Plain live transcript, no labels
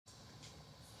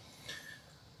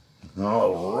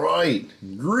All right,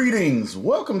 greetings.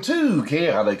 Welcome to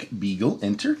ChaoticBeagle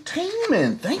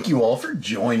Entertainment. Thank you all for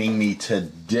joining me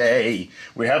today.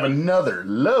 We have another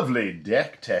lovely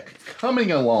DeckTech coming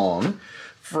along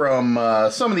from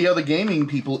some of the other gaming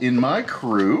people in my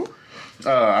crew.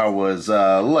 I was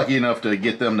lucky enough to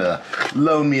get them to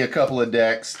loan me a couple of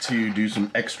decks to do some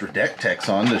extra DeckTechs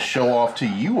on to show off to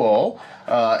you all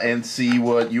and see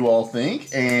what you all think,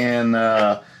 and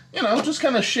you know, just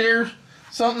kind of share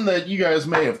something that you guys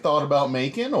may have thought about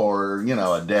making, or, you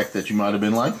know, a deck that you might have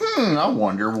been like, I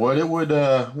wonder what it would,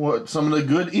 what some of the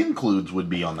good includes would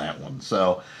be on that one.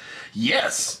 So,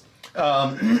 yes.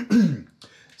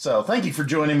 So, thank you for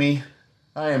joining me.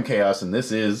 I am Chaos, and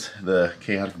this is the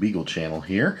ChaoticBeagle channel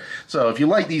here. So, if you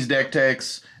like these deck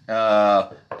techs,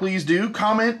 please do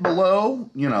comment below.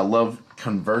 You know, I love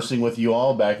conversing with you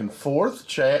all back and forth,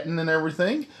 chatting and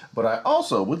everything. But I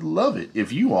also would love it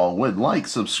if you all would like,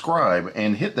 subscribe,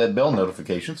 and hit that bell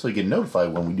notification so you get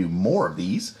notified when we do more of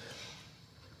these.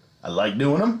 I like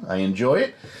doing them. I enjoy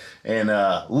it. And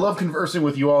love conversing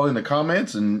with you all in the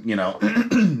comments and, you know,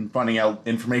 finding out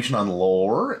information on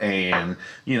lore and,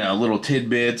 you know, little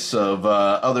tidbits of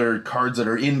other cards that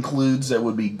are includes that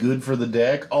would be good for the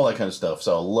deck, all that kind of stuff.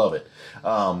 So I love it.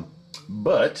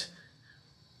 But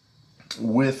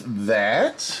with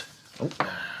that... Oh.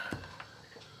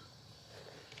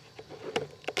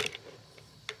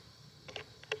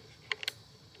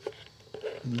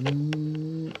 Let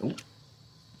me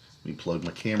plug my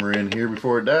camera in here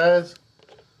before it dies.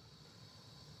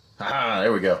 Ah,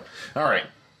 there we go. All right.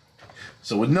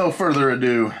 So with no further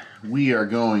ado, we are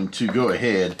going to go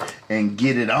ahead and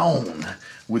get it on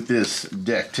with this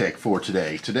deck tech for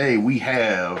today. Today we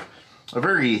have a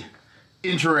very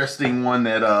interesting one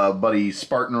that buddy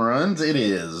Spartan runs. It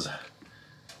is...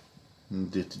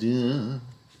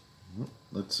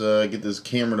 Let's get this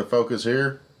camera to focus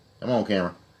here. Come on,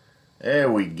 camera.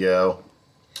 There we go.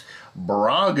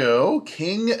 Brago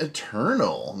King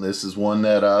Eternal. This is one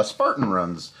that Spartan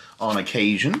runs on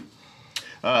occasion.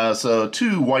 So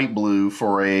 2 white-blue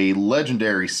for a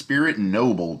legendary Spirit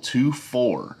Noble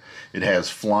 2/4. It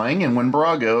has flying, and when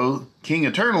Brago King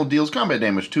Eternal deals combat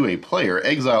damage to a player,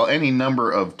 exile any number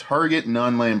of target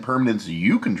non-land permanents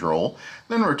you control,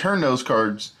 then return those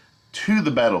cards to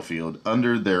the battlefield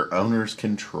under their owner's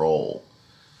control.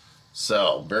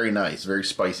 So, very nice, very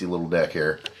spicy little deck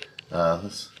here.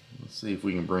 Let's see if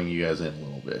we can bring you guys in a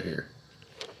little bit here.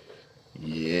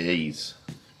 Yes.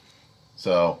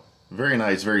 So, very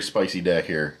nice, very spicy deck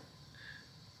here.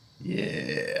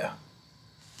 Yeah.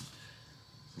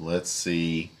 Let's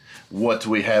see what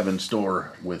we have in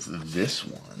store with this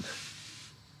one.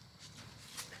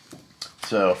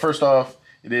 So, first off,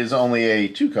 it is only a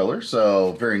 2-color,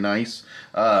 so very nice.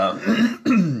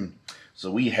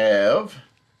 So we have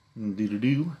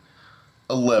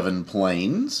 11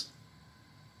 planes.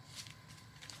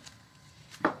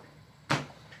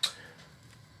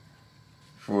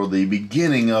 For the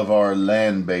beginning of our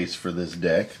land base for this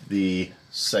deck, the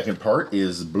second part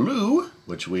is blue,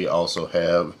 which we also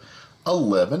have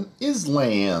 11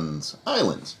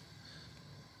 islands.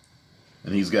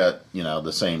 And he's got, you know,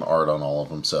 the same art on all of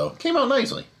them, so came out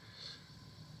nicely.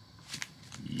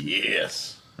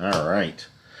 Yes. All right.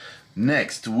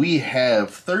 Next, we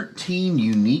have 13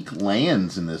 unique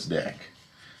lands in this deck.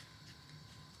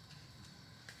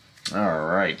 All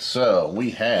right, so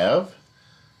we have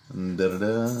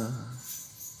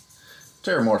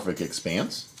Terramorphic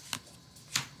Expanse,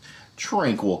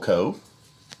 Tranquil Cove,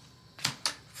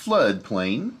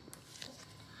 Floodplain,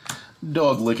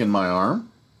 Dog Licking My Arm,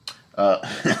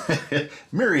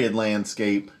 Myriad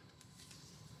Landscape,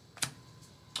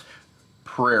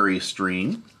 Prairie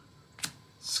Stream,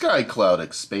 Skycloud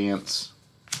Expanse,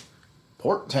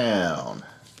 Port Town,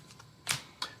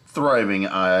 Thriving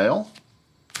Isle,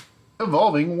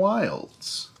 Evolving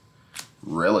Wilds,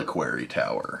 Reliquary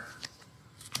Tower,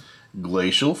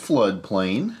 Glacial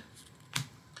Floodplain,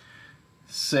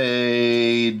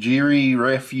 Sejiri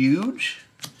Refuge,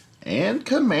 and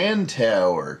Command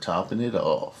Tower, topping it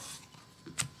off.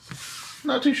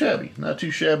 Not too shabby. Not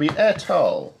too shabby at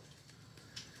all.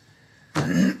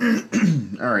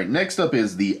 Alright, next up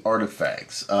is the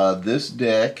artifacts. This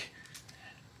deck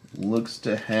looks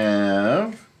to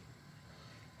have...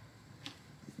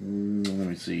 let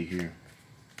me see here.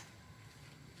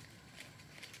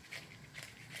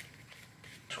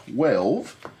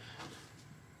 12.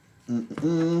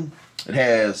 It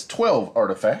has 12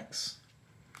 artifacts.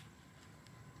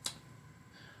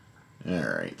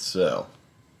 Alright, so...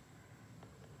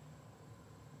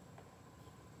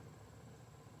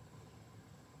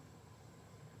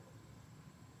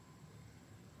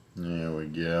 There we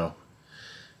go.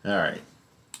 Alright.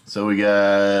 So we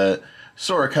got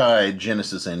Shorikai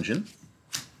Genesis Engine,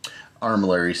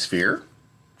 Armillary Sphere,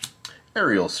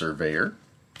 Aerial Surveyor,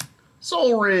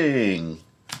 Soul Ring,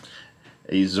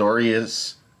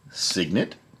 Azorius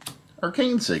Signet,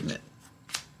 Arcane Signet,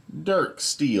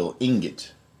 Darksteel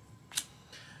Ingot,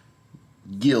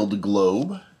 Guild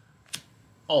Globe,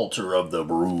 Altar of the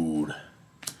Brood,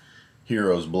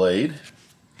 Hero's Blade,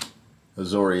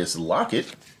 Azorius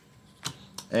Locket,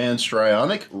 and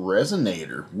Strionic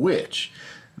Resonator, which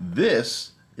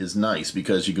this is nice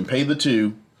because you can pay the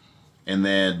 2 and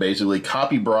then basically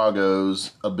copy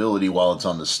Brago's ability while it's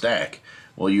on the stack.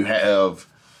 Well, you have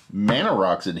mana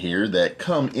rocks in here that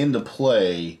come into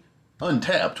play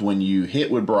untapped when you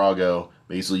hit with Brago.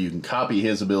 Basically, you can copy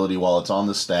his ability while it's on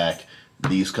the stack.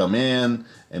 These come in,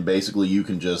 and basically you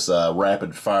can just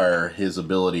rapid fire his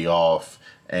ability off.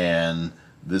 And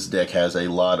this deck has a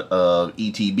lot of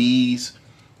ETBs,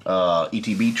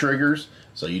 ETB triggers.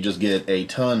 So you just get a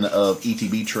ton of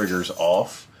ETB triggers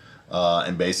off.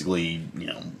 And basically, you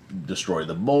know, destroy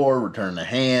the board, return the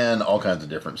hand, all kinds of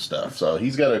different stuff. So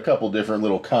he's got a couple different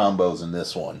little combos in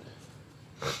this one.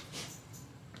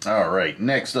 Alright,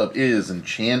 next up is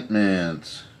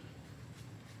Enchantments.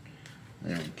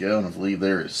 There we go, and I believe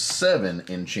there is 7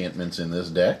 enchantments in this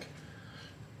deck.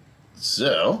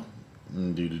 So,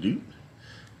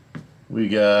 we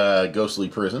got Ghostly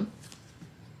Prison,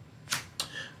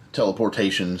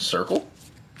 Teleportaion Circle,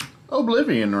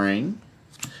 Obliviojn Ring,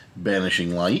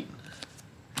 Banishing Light,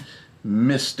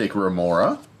 Mystic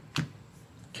Remora,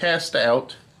 Cast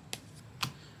Out,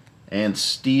 and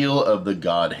Steel of the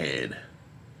Godhead.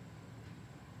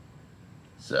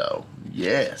 So,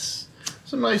 yes.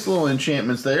 Some nice little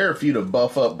enchantments there. A few to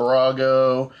buff up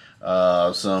Brago.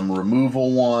 Some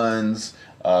removal ones,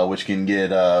 which can get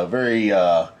very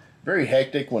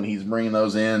hectic when he's bringing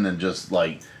those in and just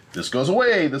like, this goes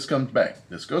away, this comes back.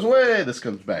 This goes away, this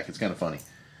comes back. It's kind of funny.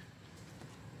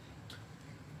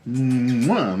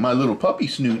 My little puppy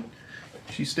snoot.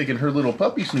 She's sticking her little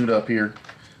puppy snoot up here.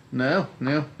 No,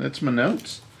 that's my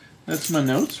notes. That's my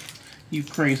notes. You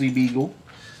crazy beagle.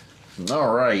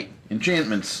 Alright,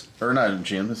 enchantments. Or not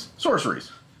enchantments.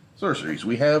 Sorceries. Sorceries.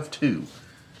 We have 2.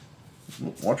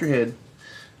 Watch your head.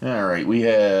 Alright, we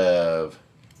have...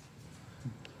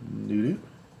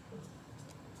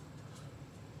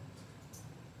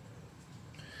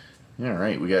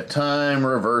 Alright, we got Time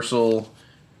Reversal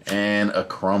and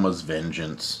Akroma's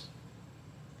Vengeance.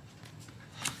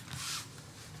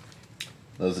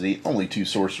 Those are the only 2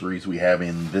 sorceries we have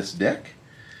in this deck.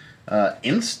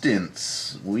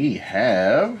 Instants. We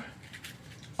have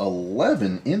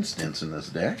 11 instants in this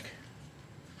deck.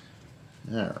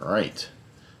 Alright.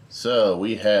 So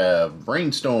we have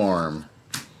Brainstorm,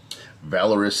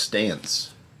 Valorous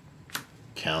Stance,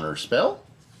 Counterspell,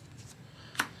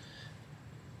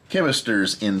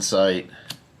 Chemister's Insight,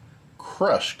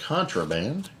 Crush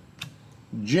Contraband,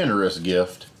 Generous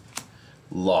Gift,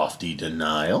 Lofty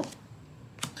Denial,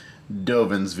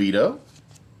 Dovin's Veto,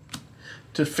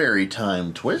 Teferi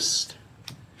Time Twist,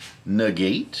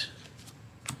 Negate,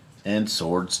 and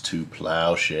Swords to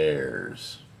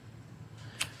Plowshares.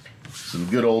 Some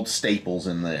good old staples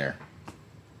in there.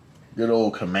 Good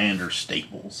old Commander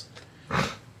staples.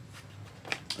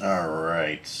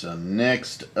 Alright, so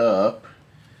next up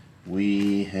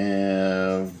we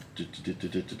have...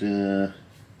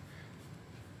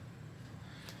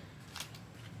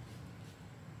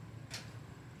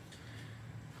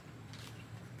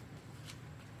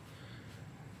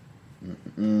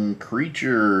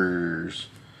 creatures.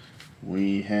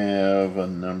 We have a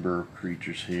number of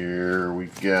creatures here.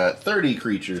 We've got 30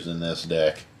 creatures in this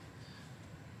deck.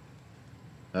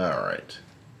 Alright.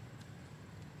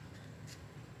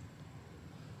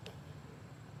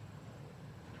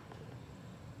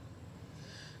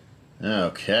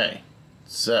 Okay.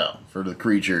 So, for the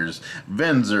creatures,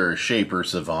 Venzer, Shaper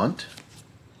Savant,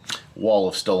 Wall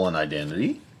of Stolen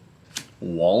Identity,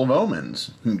 Wall of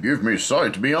Omens. Give me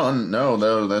sight beyond...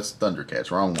 No, that's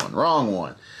Thundercats. Wrong one. Wrong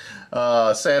one.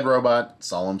 Sad Robot,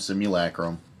 Solemn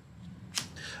Simulacrum,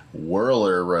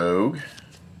 Whirler Rogue,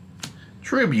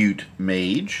 Tribute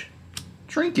Mage,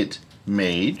 Trinket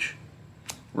Mage,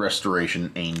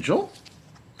 Restoration Angel,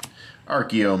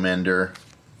 Archaeomender,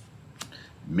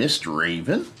 Mist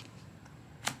Raven,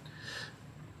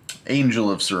 Angel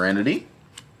of Serenity,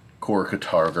 Core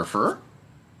Cartographer,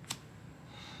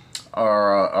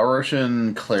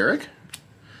 Aroshan Cleric,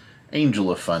 Angel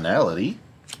of Finality,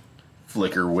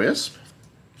 Flicker Wisp,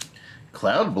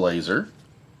 Cloud Blazer,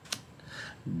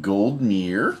 Gold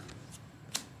Mirror,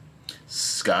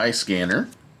 Sky Scanner,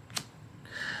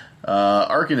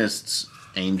 Arcanist's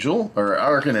Angel, or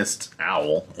Arcanist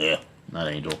Owl. Yeah, not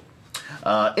Angel.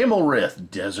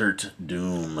 Immelrith, Desert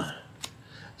Doom.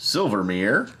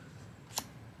 Silvermere,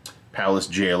 Palace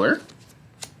Jailer.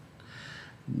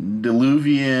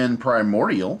 Diluvian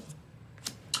Primordial.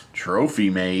 Trophy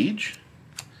Mage.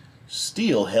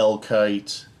 Steel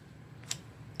Hellkite.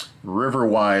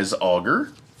 Riverwise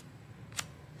Augur.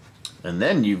 And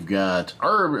then you've got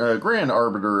Grand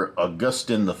Arbiter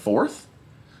Augustin IV,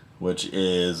 which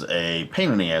is a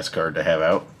pain in the ass card to have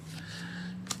out.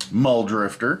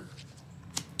 Muldrifter.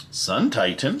 Sun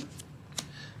Titan.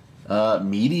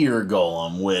 Meteor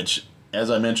Golem, which,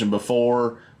 as I mentioned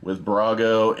before, with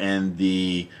Brago and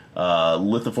the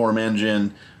Lithoform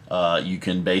engine, you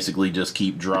can basically just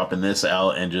keep dropping this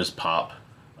out and just pop.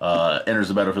 Enters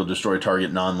the battlefield, destroy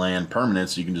target non-land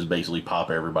permanents. You can just basically pop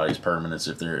everybody's permanents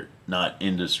if they're not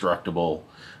indestructible.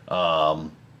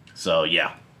 So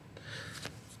yeah.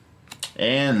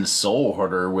 And Soul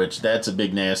Hoarder, which that's a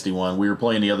big nasty one. We were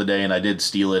playing the other day and I did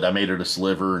steal it. I made it a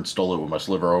sliver and stole it with my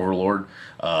Sliver Overlord,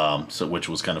 which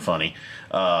was kind of funny.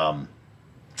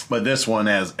 But this one,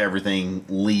 as everything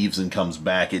leaves and comes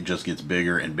back, it just gets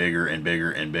bigger and bigger and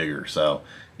bigger and bigger. So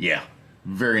yeah,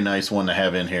 very nice one to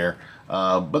have in here.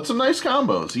 But some nice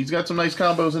combos. He's got some nice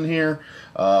combos in here.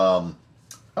 Oh,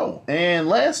 and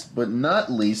last but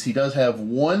not least, he does have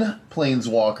one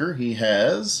Planeswalker. He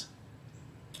has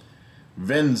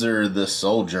Venzer the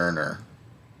Sojourner.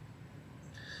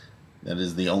 That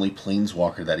is the only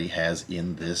Planeswalker that he has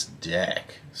in this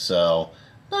deck. So,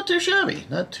 not too shabby.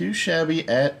 Not too shabby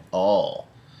at all.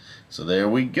 So there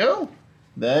we go.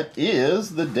 That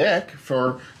is the deck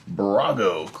for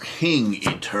Brago, King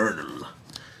Eternal.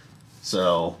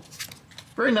 So,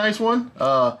 very nice one.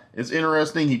 It's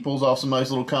interesting. He pulls off some nice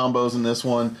little combos in this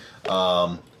one.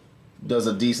 Does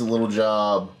a decent little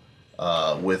job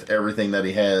with everything that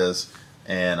he has.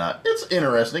 And it's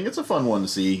interesting. It's a fun one to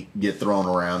see get thrown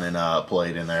around and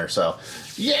played in there. So,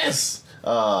 yes!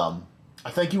 I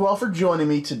thank you all for joining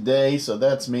me today. So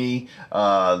that's me.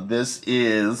 This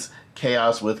is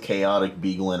Chaos with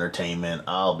ChaoticBeagle Entertainment.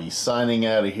 I'll be signing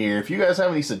out of here. If you guys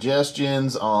have any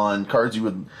suggestions on cards you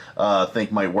would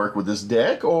think might work with this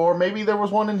deck, or maybe there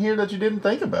was one in here that you didn't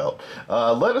think about,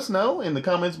 let us know in the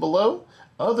comments below.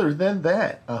 Other than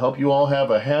that, I hope you all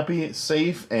have a happy,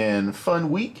 safe, and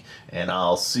fun week, and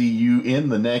I'll see you in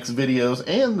the next videos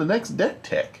and the next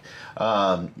DeckTech.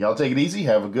 Y'all take it easy.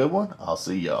 Have a good one. I'll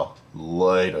see y'all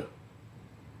later.